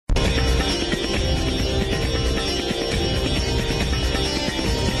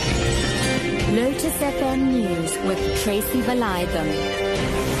Lotus FM News with Tracy Valaydham.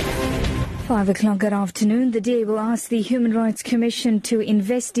 5 o'clock that afternoon, the DA will ask the Human Rights Commission to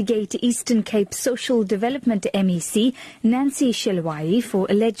investigate Eastern Cape Social Development MEC Nancy Shelwayi for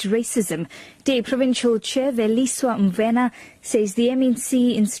alleged racism. DA Provincial Chair Veliswa Mvena says the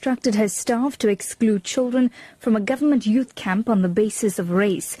MEC instructed her staff to exclude children from a government youth camp on the basis of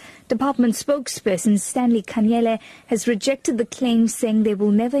race. Department spokesperson Stanley Kanyele has rejected the claims, saying they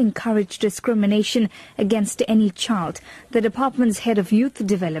will never encourage discrimination against any child. The department's head of youth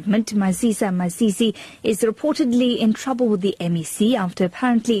development, Mazisa Mazizi, is reportedly in trouble with the MEC after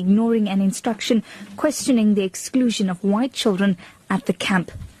apparently ignoring an instruction questioning the exclusion of white children at the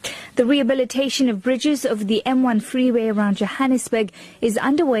camp. The rehabilitation of bridges over the M1 freeway around Johannesburg is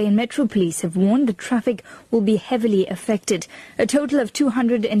underway, and Metro Police have warned the traffic will be heavily affected. A total of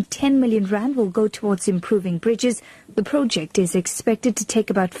 210 million rand will go towards improving bridges. The project is expected to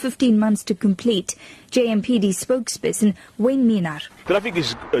take about 15 months to complete. JMPD spokesperson Wayne Minar. Traffic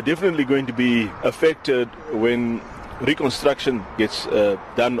is definitely going to be affected when reconstruction gets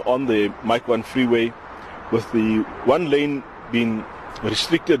done on the Mike 1 freeway, with the one lane being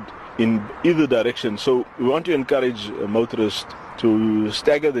restricted in either direction. So we want to encourage motorists to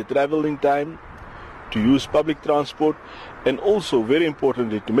stagger the traveling time, to use public transport, and also, very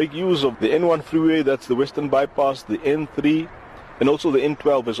importantly, to make use of the N1 freeway, that's the Western Bypass, the N3, and also the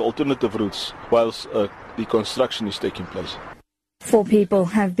N12 as alternative routes whilst the construction is taking place. 4 people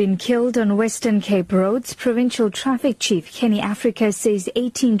have been killed on Western Cape roads. Provincial Traffic Chief Kenny Africa says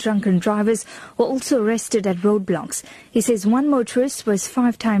 18 drunken drivers were also arrested at roadblocks. He says one motorist was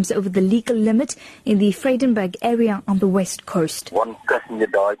 5 times over the legal limit in the Vredenburg area on the west coast. One passenger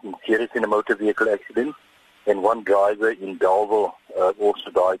died serious in a motor vehicle accident, and one driver in Dalville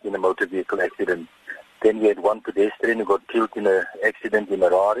also died in a motor vehicle accident. Then we had one pedestrian who got killed in an accident in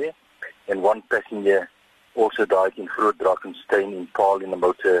Harare, and one passenger also died in Grootdrakenstein in Paarl in a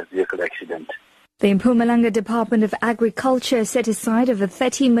motor vehicle accident. The Mpumalanga Department of Agriculture set aside over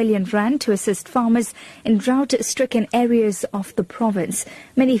 30 million rand to assist farmers in drought-stricken areas of the province.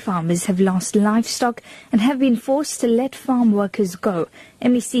 Many farmers have lost livestock and have been forced to let farm workers go.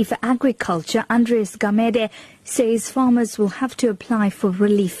 MEC for Agriculture Andreas Gamede says farmers will have to apply for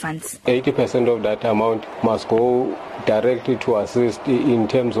relief funds. 80% of that amount must go directly to assist in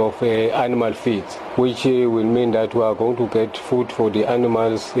terms of animal feeds, which will mean that we are going to get food for the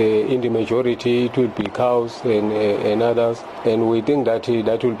animals. In the majority, it will be cows and others, and we think that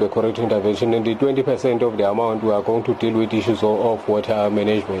that will be correct intervention. And the 20% of the amount, we are going to deal with issues of water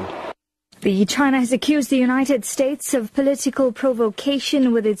management. China has accused the United States of political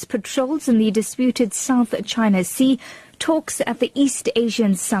provocation with its patrols in the disputed South China Sea. Talks at the East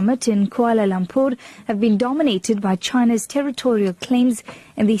Asian Summit in Kuala Lumpur have been dominated by China's territorial claims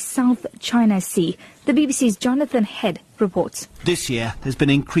in the South China Sea. The BBC's Jonathan Head reports. This year, there's been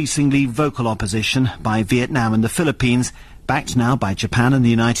increasingly vocal opposition by Vietnam and the Philippines, backed now by Japan and the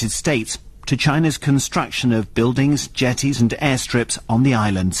United States, to China's construction of buildings, jetties and airstrips on the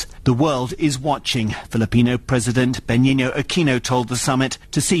islands. The world is watching, Filipino President Benigno Aquino told the summit,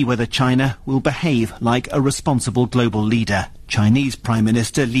 to see whether China will behave like a responsible global leader. Chinese Prime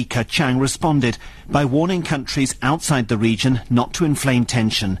Minister Li Keqiang responded by warning countries outside the region not to inflame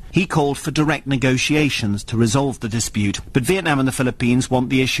tension. He called for direct negotiations to resolve the dispute, but Vietnam and the Philippines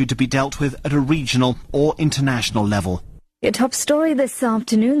want the issue to be dealt with at a regional or international level. Your top story this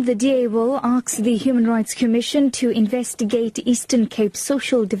afternoon, the DA will ask the Human Rights Commission to investigate Eastern Cape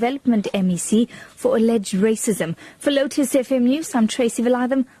Social Development MEC for alleged racism. For Lotus FM News, I'm Tracy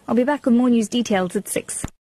Valaydham. I'll be back with more news details at 6.